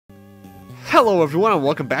Hello everyone and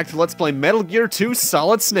welcome back to Let's Play Metal Gear 2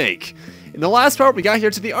 Solid Snake. In the last part we got here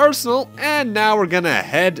to the arsenal, and now we're gonna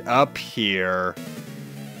head up here.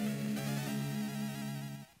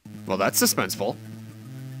 Well, that's suspenseful.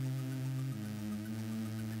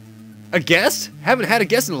 A guest? Haven't had a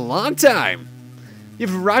guest in a long time.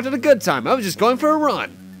 You've arrived at a good time. I was just going for a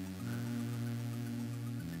run.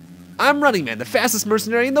 I'm Running Man, the fastest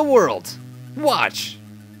mercenary in the world. Watch.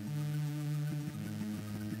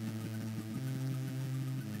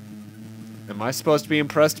 Am I supposed to be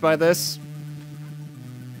impressed by this?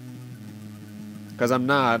 Because I'm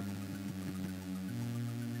not.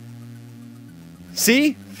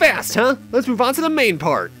 See? Fast, huh? Let's move on to the main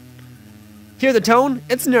part. Hear the tone?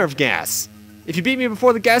 It's nerve gas. If you beat me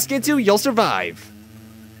before the gas gets you, you'll survive.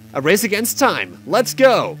 A race against time. Let's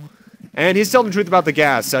go. And he's telling the truth about the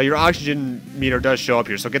gas. Your oxygen meter does show up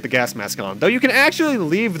here, so get the gas mask on. Though you can actually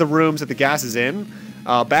leave the rooms that the gas is in,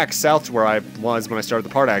 back south to where I was when I started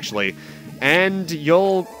the part, actually. And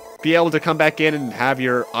you'll be able to come back in and have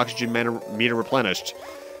your oxygen meter replenished.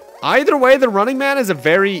 Either way, the Running Man is a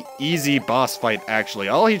very easy boss fight, actually.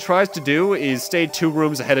 All he tries to do is stay 2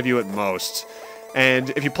 rooms ahead of you at most. And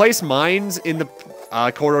if you place mines in the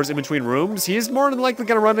corridors in between rooms, he's more than likely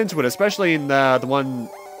going to run into it, especially in the one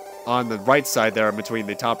on the right side there between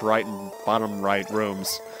the top right and bottom right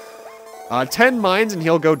rooms. 10 mines and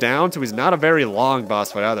he'll go down, so he's not a very long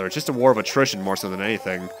boss fight either. It's just a war of attrition more so than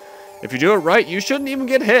anything. If you do it right, you shouldn't even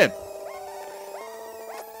get hit.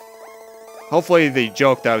 Hopefully the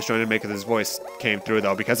joke that I was trying to make with his voice came through,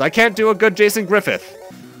 though, because I can't do a good Jason Griffith.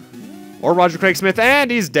 Or Roger Craig Smith, and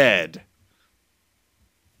he's dead.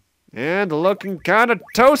 And looking kind of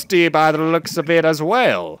toasty by the looks of it as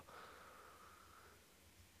well.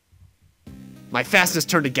 My fastest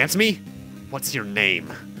turned against me? What's your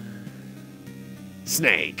name?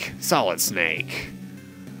 Snake. Solid Snake.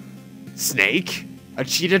 Snake? A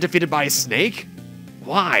cheetah defeated by a snake?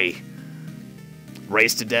 Why?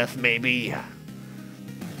 Race to death, maybe?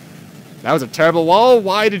 That was a terrible wall.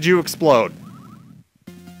 Why did you explode?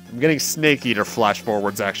 I'm getting Snake Eater flash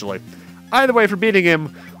forwards, actually. Either way, for beating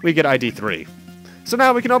him, we get ID 3. So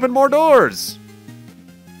now we can open more doors!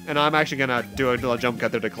 And I'm actually gonna do a little jump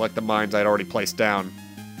cut there to collect the mines I'd already placed down.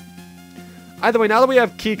 Either way, now that we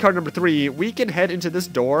have key card number 3, we can head into this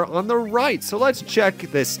door on the right. So let's check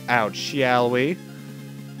this out, shall we?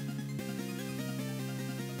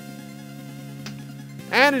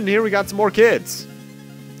 And in here we got some more kids.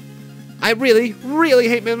 I really, really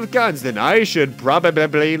hate men with guns. Then I should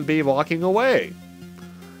probably be walking away.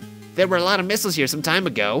 There were a lot of missiles here some time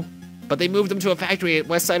ago, but they moved them to a factory at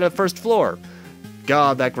west side of the first floor.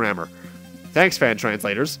 God, that grammar. Thanks, fan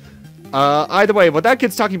translators. Either way, what that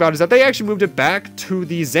kid's talking about is that they actually moved it back to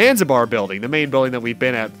the Zanzibar building, the main building that we've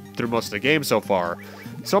been at through most of the game so far.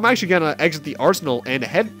 So I'm actually gonna exit the arsenal and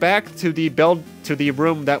head back to the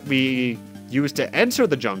room that we used to enter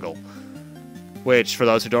the jungle, which, for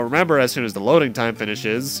those who don't remember, as soon as the loading time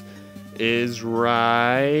finishes, is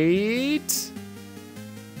right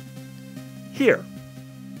here.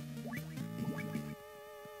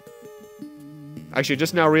 Actually,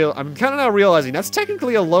 I'm kind of now realizing that's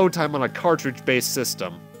technically a load time on a cartridge-based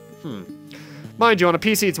system. Mind you, on a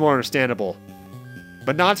PC it's more understandable,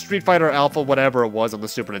 but not Street Fighter Alpha, whatever it was on the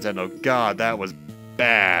Super Nintendo. God, that was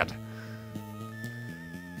bad.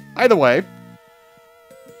 Either way,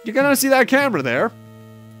 you're gonna see that camera there.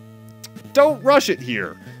 Don't rush it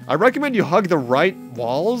here. I recommend you hug the right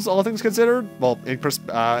walls, all things considered. Well, in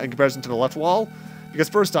comparison to the left wall. Because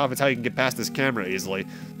first off, it's how you can get past this camera easily.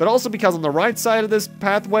 But also because on the right side of this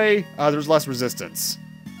pathway, there's less resistance.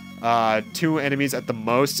 2 enemies at the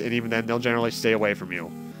most, and even then, they'll generally stay away from you.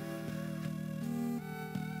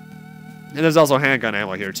 And there's also handgun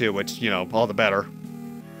ammo here too, which, you know, all the better.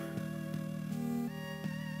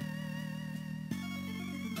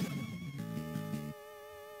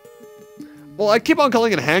 Well, I keep on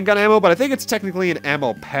calling it handgun ammo, but I think it's technically an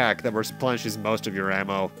ammo pack that replenishes most of your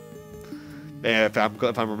ammo. If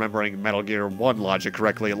I'm remembering Metal Gear 1 logic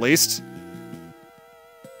correctly, at least.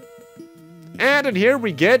 And in here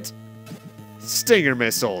we get Stinger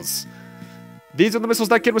missiles. These are the missiles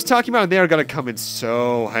that kid was talking about, and they are going to come in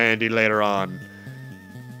so handy later on.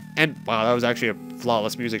 And, wow, that was actually a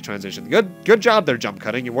flawless music transition. Good job there, jump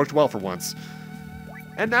cutting. You worked well for once.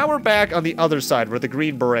 And now we're back on the other side where the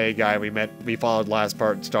Green Beret guy we followed last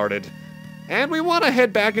part started. And we want to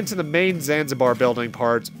head back into the main Zanzibar building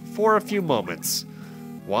part for a few moments.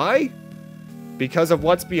 Why? Because of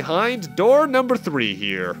what's behind door number 3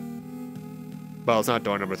 here. Well, it's not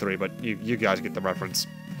door number 3, but you guys get the reference,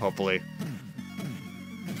 hopefully.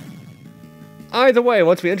 Either way,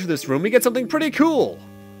 once we enter this room, we get something pretty cool.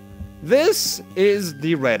 This is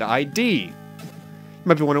the red ID. You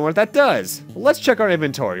might be wondering what that does. Well, let's check our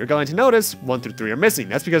inventory. You're going to notice 1 through 3 are missing.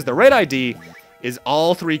 That's because the red ID is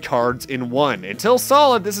all 3 cards in one. Until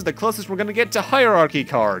solid, this is the closest we're going to get to hierarchy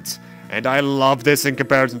cards. And I love this in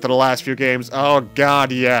comparison to the last few games. Oh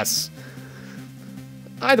god, yes.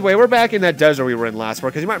 Either way, we're back in that desert we were in last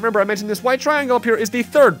part, because you might remember I mentioned this white triangle up here is the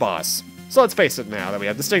 3rd boss. So let's face it now that we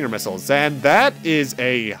have the Stinger missiles, and that is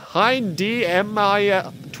a Be-Hind-D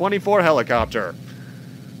Mi-24 helicopter.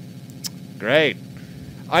 Great.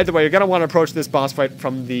 Either way, you're going to want to approach this boss fight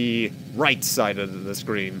from the right side of the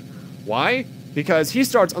screen. Why? Because he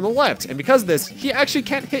starts on the left, and because of this, he actually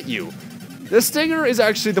can't hit you. The Stinger is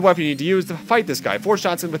actually the weapon you need to use to fight this guy. 4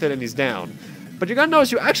 shots in with it and he's down. But you're going to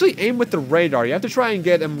notice you actually aim with the radar. You have to try and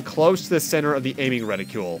get him close to the center of the aiming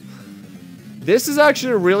reticule. This is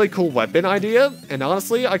actually a really cool weapon idea, and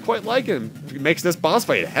honestly, I quite like it. It makes this boss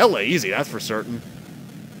fight hella easy, that's for certain.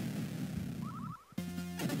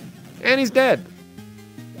 And he's dead.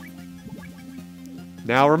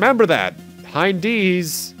 Now remember that.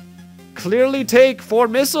 Be-Hind-D's clearly take 4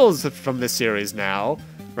 missiles from this series now.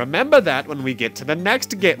 Remember that when we get to the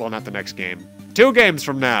next game. Well, not the next game. 2 games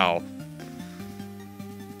from now.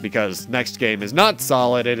 Because next game is not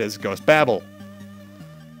solid, it is Ghost Babel.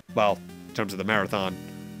 Well, in terms of the marathon.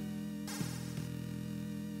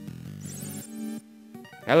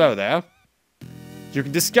 Hello there. You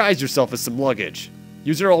can disguise yourself as some luggage.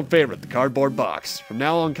 Use your old favorite, the cardboard box. From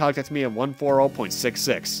now on, contact me at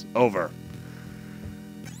 140.66. Over.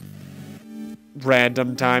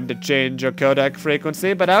 Random time to change your codec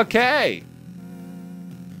frequency, but okay.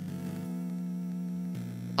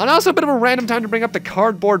 And also a bit of a random time to bring up the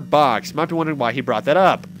cardboard box. You might be wondering why he brought that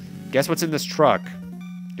up. Guess what's in this truck?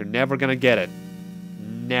 You're never gonna get it.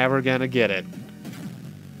 Never gonna get it.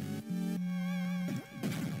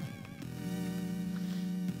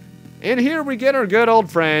 And here we get our good old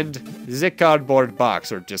friend, the cardboard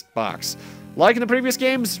box, or just box. Like in the previous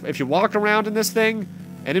games, if you walk around in this thing,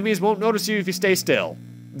 enemies won't notice you if you stay still.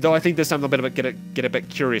 Though I think this time they'll get a bit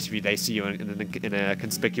curious if they see you in a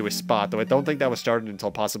conspicuous spot, though I don't think that was started until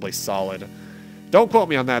possibly solid. Don't quote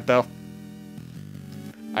me on that, though.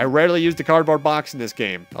 I rarely use the cardboard box in this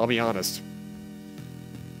game, I'll be honest.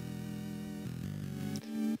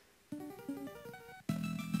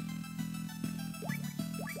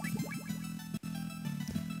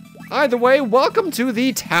 Either way, welcome to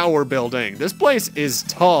the tower building. This place is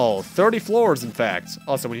tall, 30 floors in fact.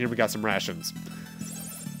 Also, in here we got some rations.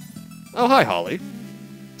 Oh, hi, Holly.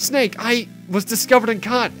 Snake, I was discovered and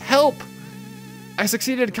caught. Help! I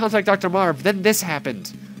succeeded to contact Dr. Marv, then this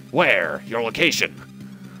happened. Where? Your location?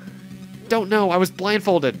 Don't know, I was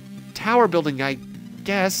blindfolded. Tower building, I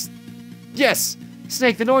guess. Yes!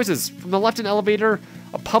 Snake, the noises. From the left, an elevator,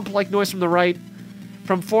 a pump-like noise from the right.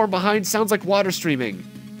 From far behind, sounds like water streaming.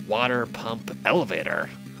 Water, pump, elevator.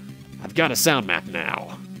 I've got a sound map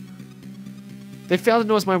now. They failed to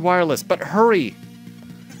notice my wireless, but hurry!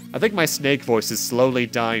 I think my snake voice is slowly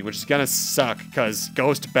dying, which is gonna suck, because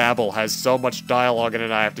Ghost Babel has so much dialogue in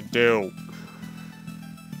it I have to do.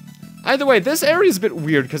 Either way, this area is a bit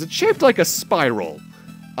weird, because it's shaped like a spiral,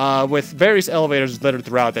 with various elevators littered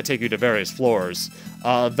throughout that take you to various floors.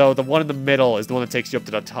 Though the one in the middle is the one that takes you up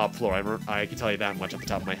to the top floor. I can tell you that much off the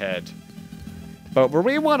top of my head. But where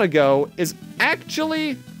we want to go is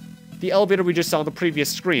actually the elevator we just saw on the previous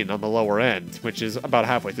screen on the lower end, which is about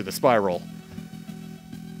halfway through the spiral.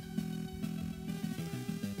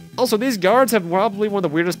 Also, these guards have probably one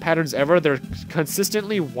of the weirdest patterns ever. They're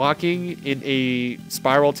consistently walking in a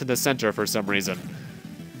spiral to the center for some reason.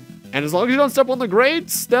 And as long as you don't step on the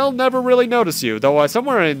grates, they'll never really notice you. Though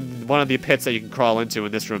somewhere in one of the pits that you can crawl into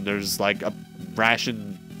in this room, there's like a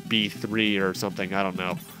ration B-3 or something. I don't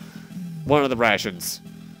know. One of the rations.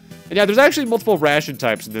 And yeah, there's actually multiple ration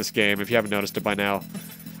types in this game, if you haven't noticed it by now.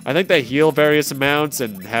 I think they heal various amounts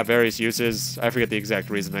and have various uses. I forget the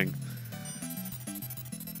exact reasoning.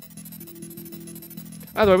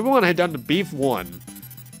 Either way, we want to head down to Beef 1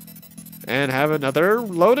 and have another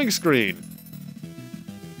loading screen.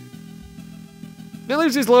 At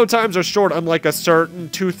least these load times are short, unlike a certain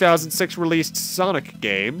 2006 released Sonic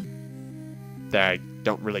game that I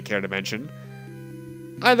don't really care to mention.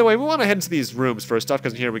 Either way, we want to head into these rooms first off,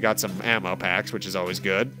 because here we got some ammo packs, which is always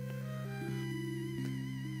good.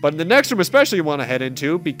 But in the next room especially we want to head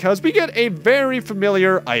into, because we get a very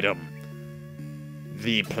familiar item.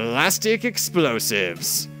 The plastic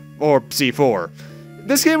explosives, or C4.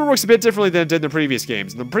 This game works a bit differently than it did in the previous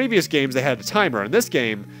games. In the previous games, they had a timer. In this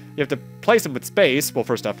game, you have to place them with space. Well,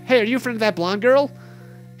 first off, hey, are you a friend of that blonde girl?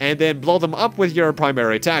 And then blow them up with your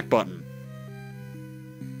primary attack button.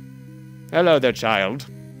 Hello there, child.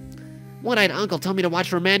 One-eyed uncle told me to watch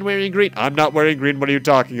for a man wearing green. I'm not wearing green. What are you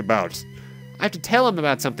talking about? I have to tell him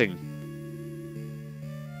about something.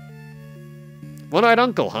 One-eyed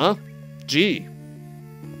uncle, huh? Gee.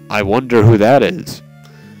 I wonder who that is.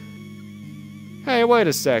 Hey, wait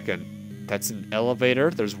a second. That's an elevator.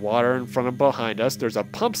 There's water in front and behind us. There's a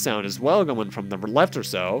pump sound as well going from the left or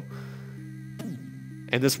so.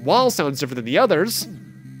 And this wall sounds different than the others.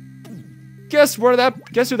 Guess who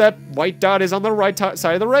that white dot is on the right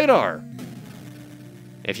side of the radar?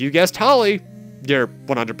 If you guessed Holly, you're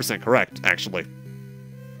 100% correct, actually.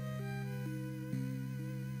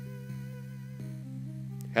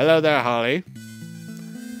 Hello there, Holly.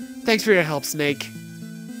 Thanks for your help, Snake.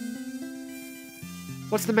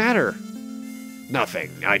 What's the matter?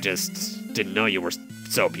 Nothing. I just didn't know you were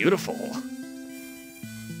so beautiful.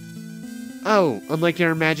 Oh, unlike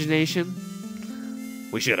your imagination?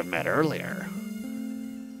 We should have met earlier.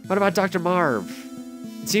 What about Dr. Marv?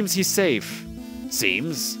 It seems he's safe.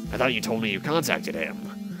 Seems? I thought you told me you contacted him.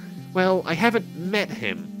 Well, I haven't met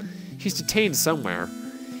him. He's detained somewhere.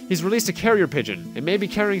 He's released a carrier pigeon and may be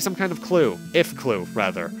carrying some kind of clue. Clue,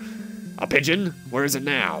 rather. A pigeon? Where is it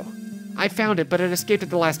now? I found it, but it escaped at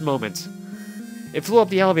the last moment. It flew up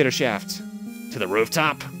the elevator shaft. To the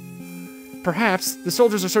rooftop? Perhaps. The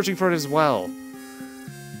soldiers are searching for it as well.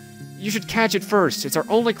 You should catch it first. It's our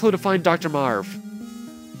only clue to find Dr. Marv.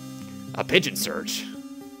 A pigeon search?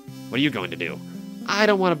 What are you going to do? I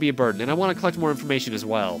don't want to be a burden, and I want to collect more information as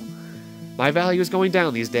well. My value is going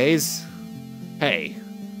down these days. Hey,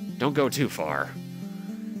 don't go too far.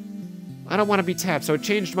 I don't want to be tapped, so I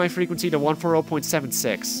changed my frequency to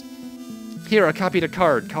 140.76. Here, I copied a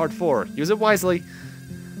card, card 4. Use it wisely.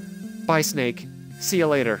 Bye, Snake. See you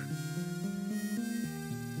later.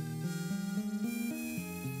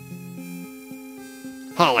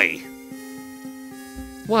 Holly!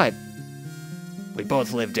 What? We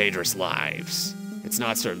both live dangerous lives. It's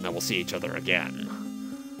not certain that we'll see each other again.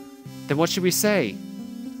 Then what should we say?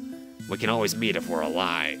 We can always meet if we're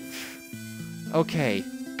alive. Okay.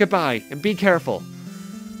 Goodbye, and be careful.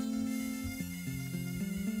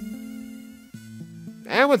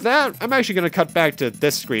 And with that, I'm actually going to cut back to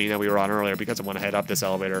this screen that we were on earlier because I want to head up this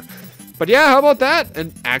elevator. But yeah, how about that?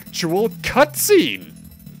 An actual cutscene.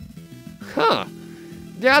 Huh.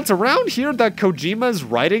 Yeah, it's around here that Kojima's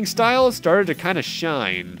writing style started to kind of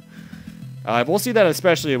shine. We'll see that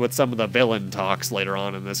especially with some of the villain talks later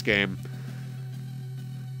on in this game.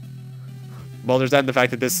 Well, there's that and the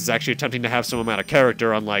fact that this is actually attempting to have some amount of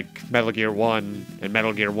character, unlike Metal Gear 1 and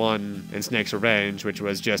Metal Gear 1 and Snake's Revenge, which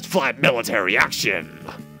was just flat military action.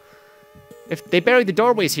 If they buried the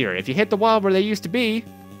doorways here, if you hit the wall where they used to be,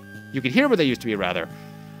 you can hear where they used to be, rather.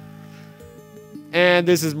 And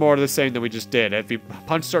this is more of the same that we just did. If you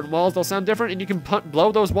punch certain walls, they'll sound different, and you can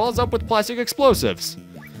blow those walls up with plastic explosives.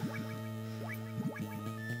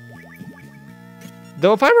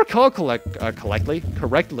 Though if I recall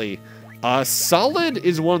correctly, Solid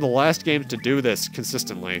is one of the last games to do this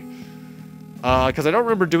consistently. Because I don't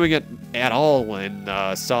remember doing it at all in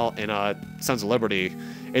Sons of Liberty.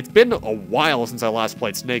 It's been a while since I last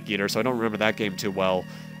played Snake Eater, so I don't remember that game too well.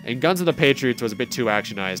 And Guns of the Patriots was a bit too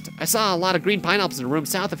actionized. I saw a lot of green pineapples in a room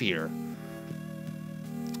south of here.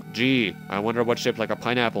 Gee, I wonder what shaped like a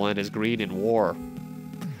pineapple and is green in war.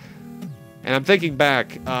 And I'm thinking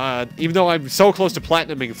back, even though I'm so close to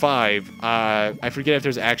platinuming 5, I forget if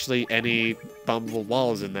there's actually any bumpable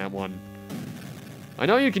walls in that one. I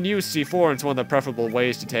know you can use C4, and it's one of the preferable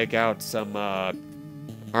ways to take out some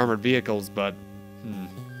armored vehicles, but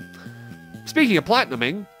Speaking of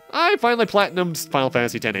platinuming, I finally platinumed Final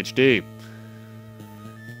Fantasy X HD.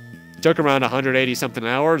 Took around 180-something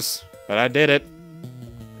hours, but I did it.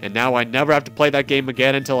 And now I never have to play that game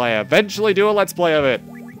again until I eventually do a Let's Play of it.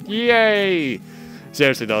 Yay!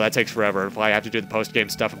 Seriously though, that takes forever. If I have to do the post-game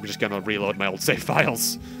stuff, I'm just gonna reload my old save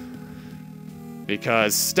files.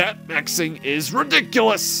 Because stat maxing is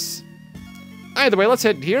ridiculous! Either way, let's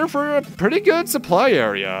head here for a pretty good supply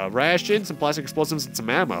area. Rations, some plastic explosives, and some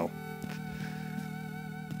ammo.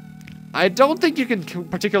 I don't think you can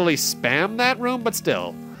particularly spam that room, but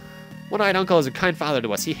still. One-eyed uncle is a kind father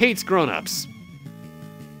to us. He hates grown-ups.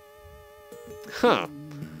 Huh.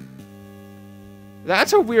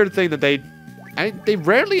 That's a weird thing that they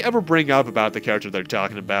rarely ever bring up about the character they're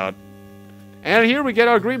talking about. And here we get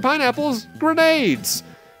our green pineapples, grenades.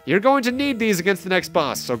 You're going to need these against the next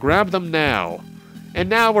boss, so grab them now. And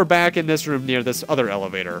now we're back in this room near this other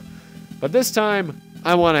elevator. But this time,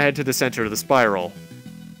 I want to head to the center of the spiral.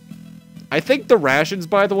 I think the rations,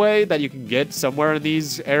 by the way, that you can get somewhere in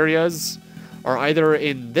these areas are either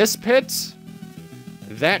in this pit,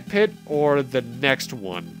 that pit, or the next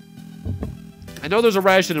one. I know there's a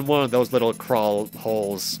ration in one of those little crawl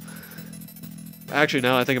holes. Actually,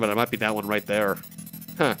 now I think about it, it might be that one right there.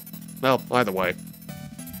 Huh. Well, either way.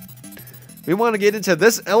 We want to get into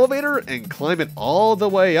this elevator and climb it all the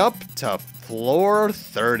way up to floor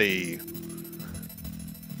 30.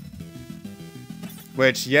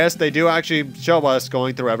 Which, yes, they do actually show us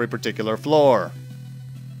going through every particular floor.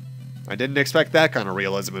 I didn't expect that kind of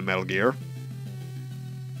realism in Metal Gear.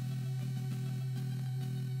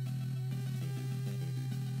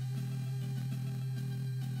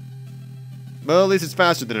 Well, at least it's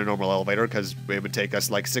faster than a normal elevator, because it would take us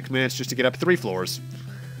like 6 minutes just to get up 3 floors.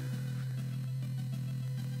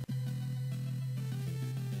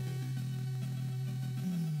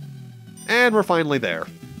 And we're finally there.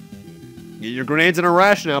 Get your grenades and a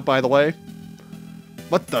ration out, by the way.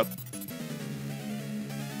 What the?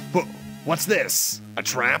 What's this? A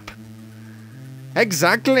trap?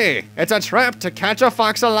 Exactly! It's a trap to catch a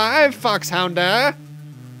fox alive, Foxhounder!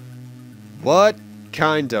 What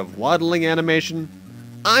kind of waddling animation?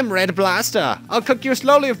 I'm Red Blaster. I'll cook you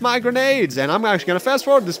slowly with my grenades, and I'm actually gonna fast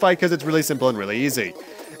forward this fight because it's really simple and really easy.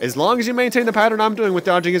 As long as you maintain the pattern I'm doing with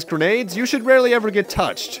dodging his grenades, you should rarely ever get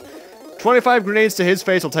touched. 25 grenades to his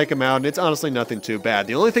face will take him out, and it's honestly nothing too bad.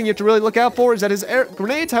 The only thing you have to really look out for is that his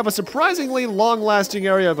grenades have a surprisingly long-lasting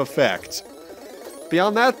area of effect.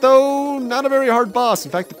 Beyond that, though, not a very hard boss.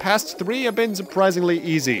 In fact, the past 3 have been surprisingly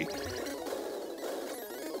easy.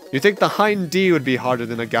 You'd think the Be-Hind-D would be harder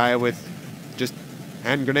than a guy with just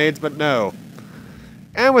hand grenades, but no.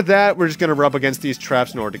 And with that, we're just going to rub against these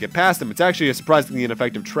traps in order to get past them. It's actually a surprisingly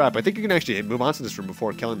ineffective trap. I think you can actually move on to this room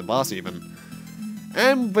before killing the boss, even.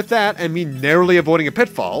 And with that, and me narrowly avoiding a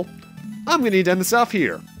pitfall, I'm going to need to end this off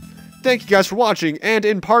here. Thank you guys for watching, and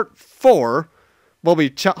in part 4, we'll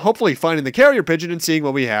be hopefully finding the carrier pigeon and seeing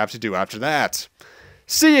what we have to do after that.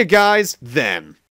 See you guys then.